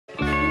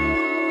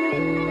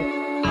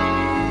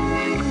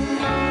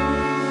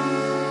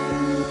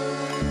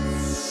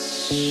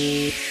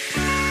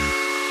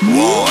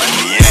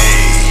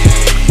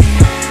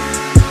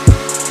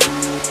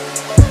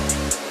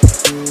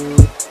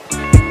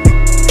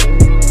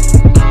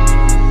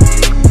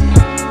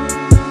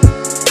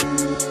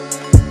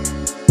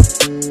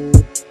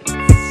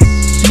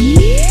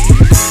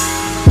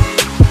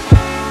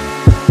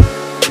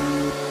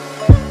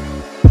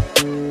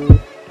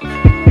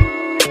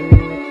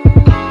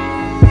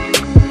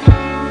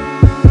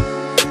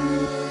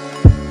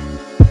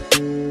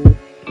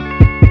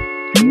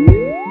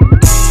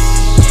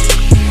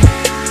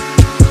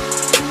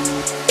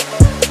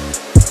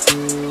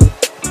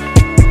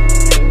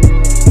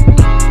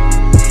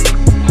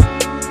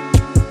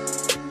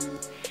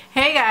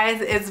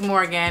guys, it's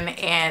Morgan,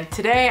 and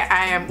today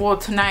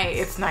tonight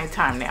it's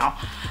nighttime now.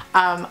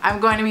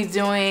 I'm going to be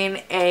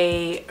doing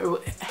a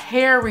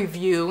hair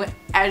review.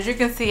 As you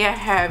can see, I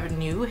have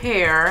new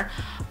hair.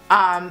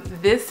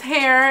 This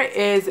hair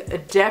is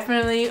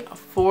definitely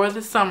for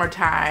the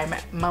summertime.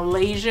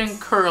 Malaysian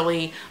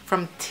Curly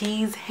from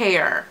Teeyz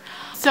hair.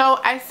 So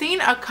I've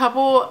seen a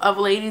couple of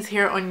ladies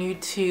here on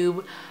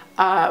YouTube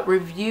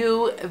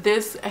review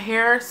this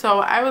hair, so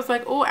I was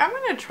like, oh, I'm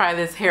gonna try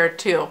this hair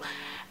too.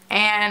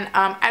 And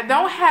I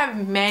don't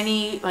have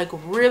many like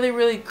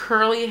really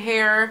curly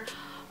hair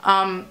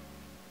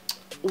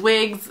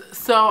wigs,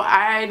 so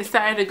I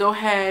decided to go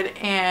ahead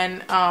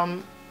and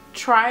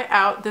try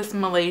out this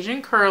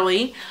Malaysian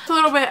Curly. A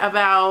little bit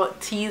about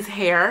Teeyz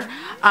hair.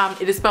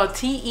 It is spelled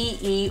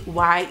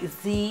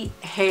T-E-E-Y-Z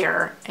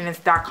hair, and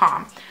it's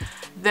 .com.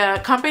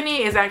 The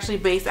company is actually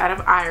based out of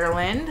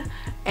Ireland,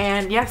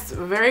 and yes,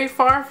 very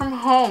far from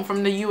home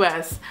from the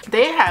US.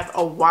 They have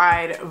a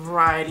wide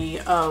variety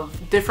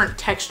of different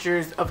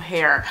textures of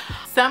hair.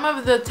 Some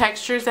of the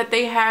textures that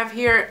they have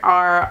here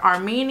are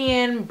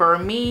Armenian,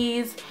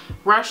 Burmese,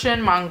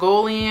 Russian,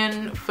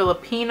 Mongolian,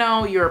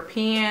 Filipino,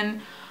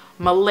 European,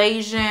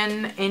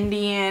 Malaysian,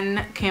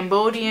 Indian,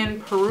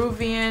 Cambodian,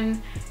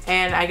 Peruvian,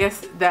 and I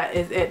guess that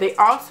is it. They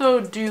also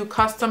do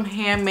custom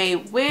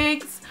handmade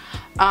wigs.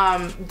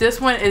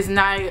 This one is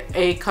not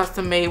a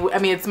custom made. I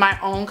mean, it's my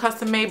own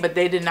custom made, but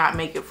they did not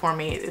make it for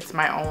me. It's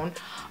my own.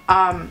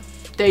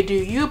 They do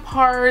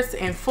U-parts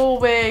and full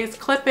wigs,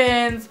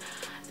 clip-ins.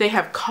 They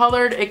have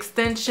colored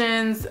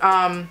extensions,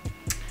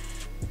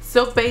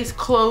 silk-based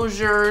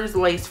closures,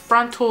 lace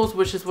frontals,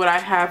 which is what I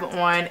have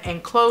on,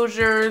 and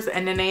closures,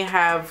 and then they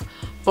have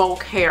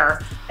bulk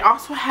hair. They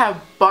also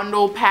have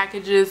bundle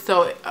packages,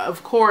 so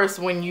of course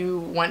when you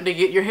want to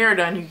get your hair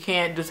done, you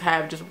can't just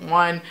have just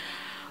one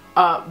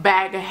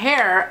bag of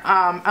hair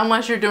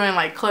unless you're doing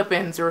like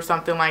clip-ins or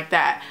something like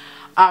that.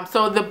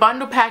 So the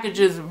bundle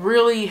packages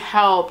really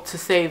help to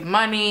save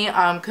money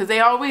because they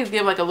always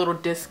give like a little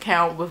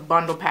discount with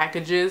bundle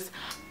packages.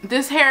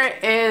 This hair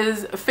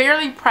is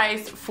fairly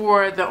priced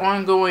for the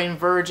ongoing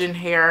virgin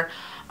hair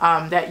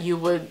that you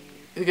would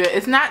get.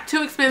 It's not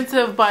too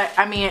expensive, but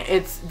I mean,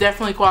 it's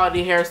definitely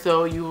quality hair,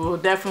 so you will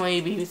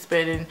definitely be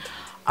spending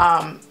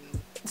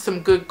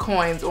some good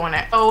coins on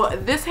it. So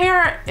this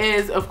hair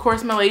is of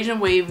course Malaysian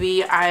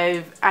wavy.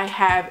 I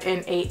have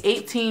an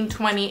 18,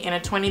 20, and a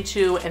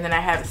 22, and then I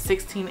have a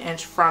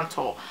 16-inch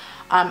frontal.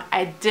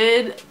 I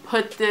did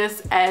put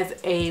this as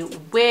a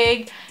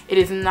wig. It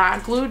is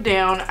not glued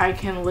down. I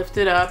can lift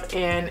it up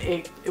and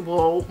it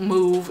will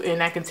move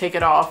and I can take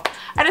it off.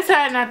 I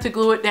decided not to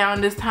glue it down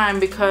this time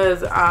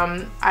because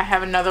I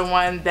have another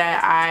one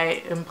that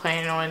I am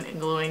planning on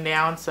gluing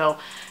down. So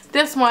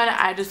this one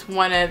I just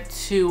wanted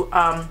to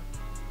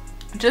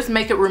just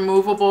make it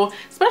removable,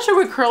 especially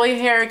with curly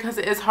hair, because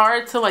it's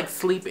hard to like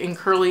sleep in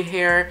curly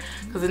hair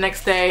because the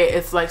next day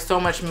it's like so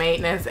much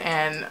maintenance,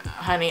 and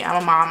honey,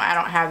 I'm a mom, I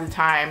don't have the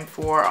time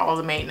for all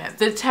the maintenance.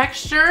 The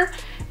texture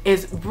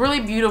is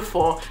really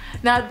beautiful.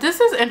 Now this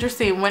is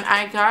interesting. When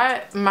I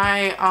got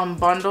my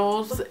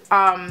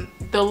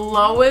the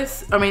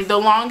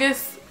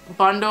longest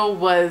bundle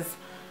was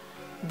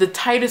the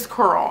tightest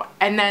curl,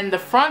 and then the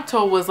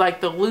frontal was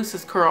like the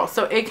loosest curl,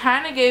 so it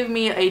kind of gave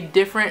me a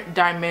different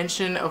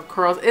dimension of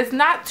curls. It's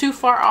not too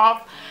far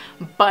off,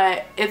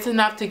 but it's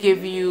enough to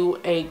give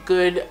you a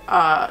good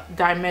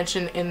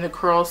dimension in the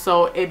curl,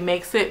 so it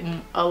makes it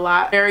a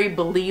lot very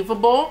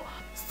believable.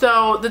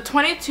 So the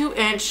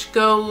 22-inch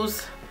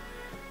goes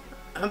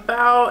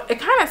about, it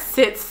kind of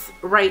sits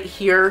right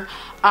here.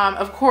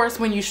 Of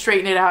course when you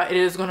straighten it out it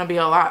is going to be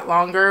a lot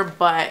longer,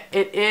 but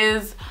it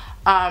is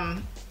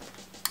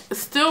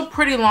still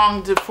pretty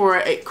long for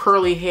a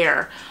curly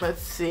hair.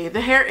 Let's see,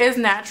 the hair is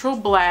natural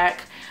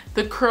black.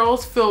 The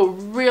curls feel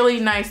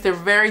really nice. They're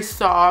very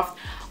soft.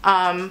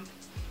 There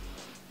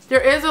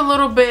is a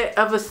little bit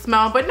of a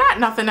smell, but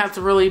nothing that's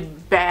really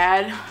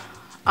bad.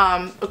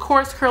 Of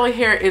course curly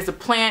hair is a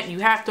plant.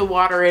 You have to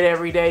water it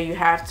every day. You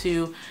have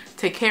to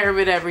take care of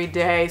it every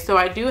day. So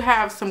I do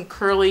have some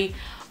curly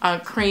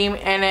cream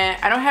in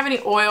it. I don't have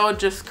any oil,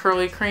 just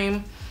curly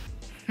cream.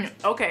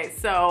 Okay,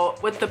 so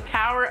with the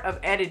power of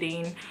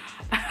editing,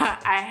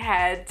 I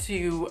had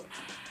to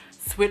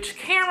switch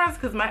cameras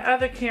because my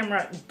other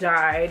camera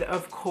died,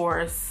 of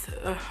course.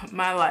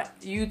 My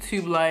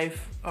YouTube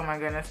life, oh my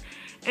goodness.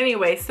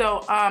 Anyway,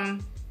 so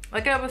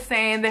like I was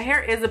saying, the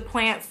hair is a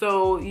plant,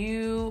 so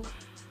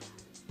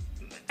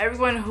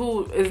everyone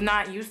who is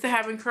not used to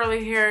having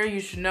curly hair, you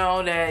should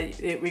know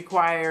that it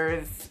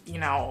requires, you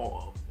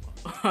know,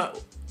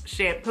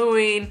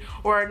 shampooing,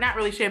 or not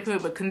really shampooing,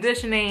 but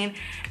conditioning,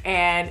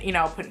 and you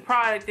know, putting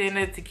product in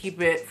it to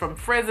keep it from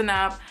frizzing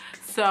up.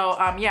 So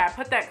yeah, I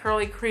put that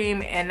curly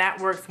cream and that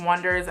works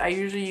wonders. I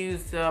usually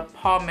use the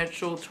Paul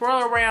Mitchell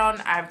Twirl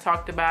Around. I've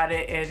talked about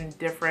it in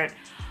different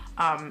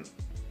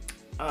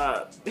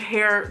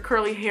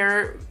curly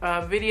hair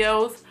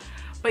videos.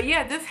 But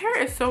yeah, this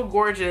hair is so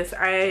gorgeous.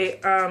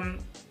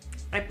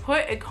 I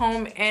put a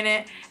comb in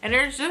it, and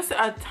there's just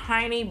a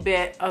tiny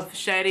bit of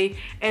shedding,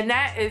 and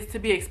that is to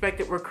be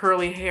expected with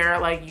curly hair.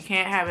 Like, you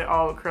can't have it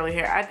all with curly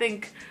hair. I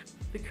think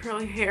the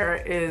curly hair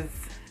is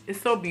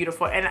so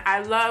beautiful, and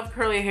I love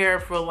curly hair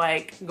for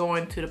like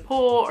going to the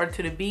pool or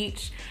to the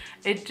beach.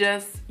 It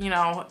just, you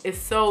know, it's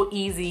so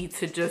easy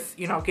to just,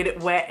 you know, get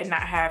it wet and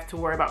not have to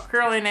worry about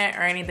curling it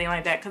or anything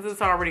like that, because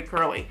it's already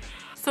curly.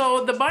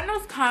 So the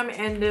bundles come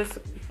in this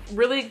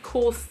really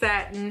cool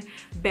satin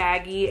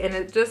baggie, and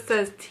it just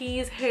says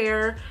Teeyz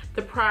hair,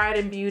 the pride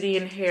and beauty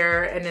in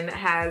hair, and then it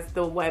has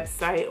the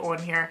website on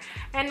here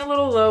and the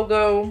little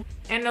logo.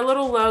 And the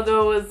little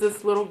logo is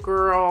this little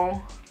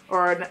girl,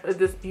 or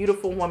this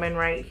beautiful woman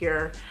right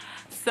here.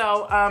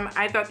 So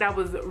I thought that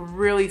was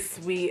really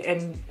sweet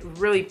and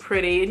really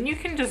pretty, and you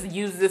can just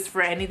use this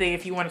for anything.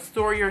 If you want to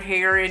store your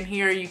hair in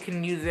here, you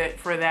can use it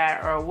for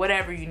that, or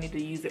whatever you need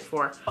to use it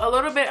for. A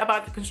little bit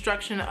about the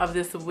construction of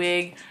this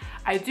wig.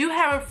 I do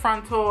have a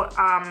frontal,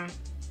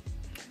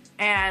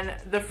 and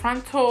the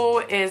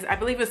frontal is, I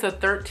believe it's a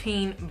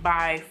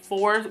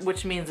 13x4,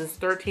 which means it's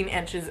 13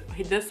 inches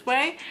this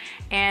way,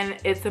 and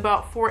it's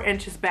about 4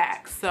 inches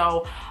back.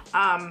 So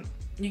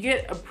you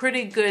get a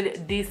pretty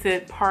good,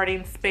 decent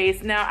parting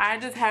space. Now, I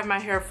just have my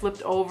hair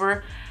flipped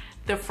over.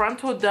 The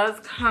frontal does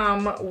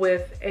come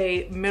with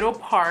a middle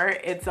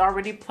part. It's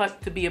already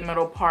plucked to be a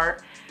middle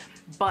part,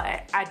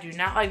 but I do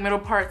not like middle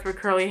parts with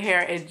curly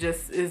hair. It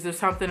just is, there's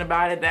something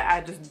about it that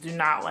I just do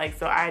not like.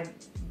 So I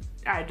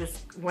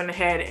just went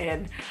ahead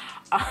and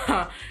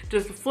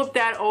just flipped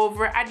that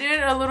over. I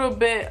did a little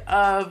bit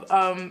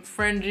of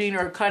fringing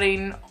or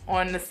cutting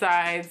on the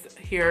sides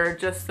here,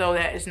 just so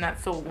that it's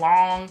not so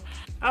long.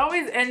 I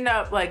always end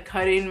up like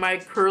cutting my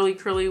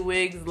curly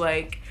wigs,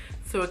 like,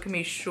 so it can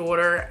be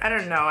shorter. I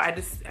don't know, I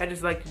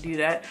just like to do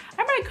that.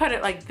 I might cut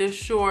it like this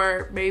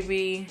short,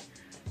 maybe.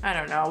 I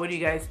don't know, what do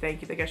you guys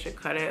think? You think I should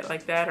cut it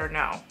like that or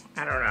no?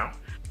 I don't know.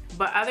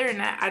 But other than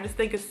that, I just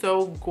think it's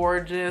so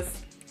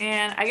gorgeous.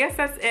 And I guess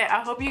that's it.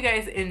 I hope you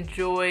guys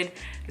enjoyed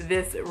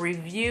this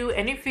review.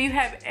 And if you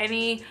have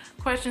any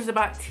questions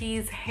about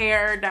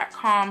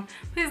teeyzhair.com,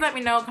 please let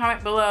me know,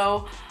 comment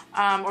below.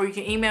 Or you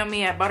can email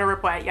me at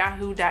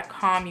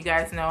butterripple@yahoo.com. You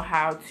guys know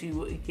how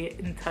to get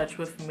in touch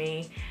with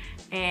me.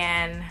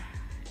 And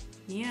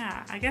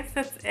yeah, I guess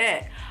that's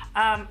it.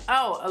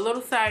 Oh, a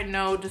little side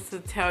note just to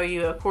tell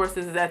you, of course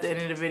this is at the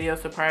end of the video,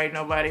 so probably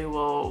nobody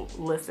will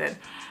listen.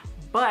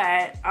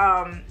 But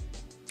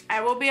I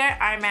will be at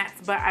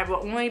IMATS, but I will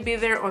only be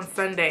there on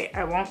Sunday.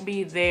 I won't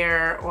be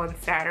there on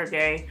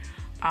Saturday.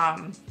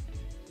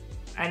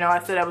 I know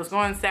I said I was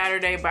going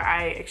Saturday, but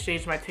I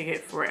exchanged my ticket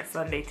for a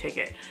Sunday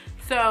ticket.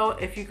 So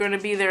if you're going to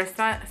be there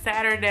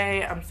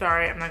Saturday, I'm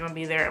sorry, I'm not going to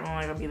be there. I'm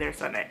only going to be there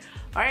Sunday.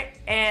 All right,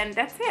 and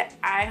that's it.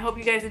 I hope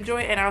you guys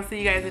enjoy, and I'll see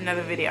you guys in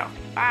another video.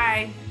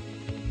 Bye.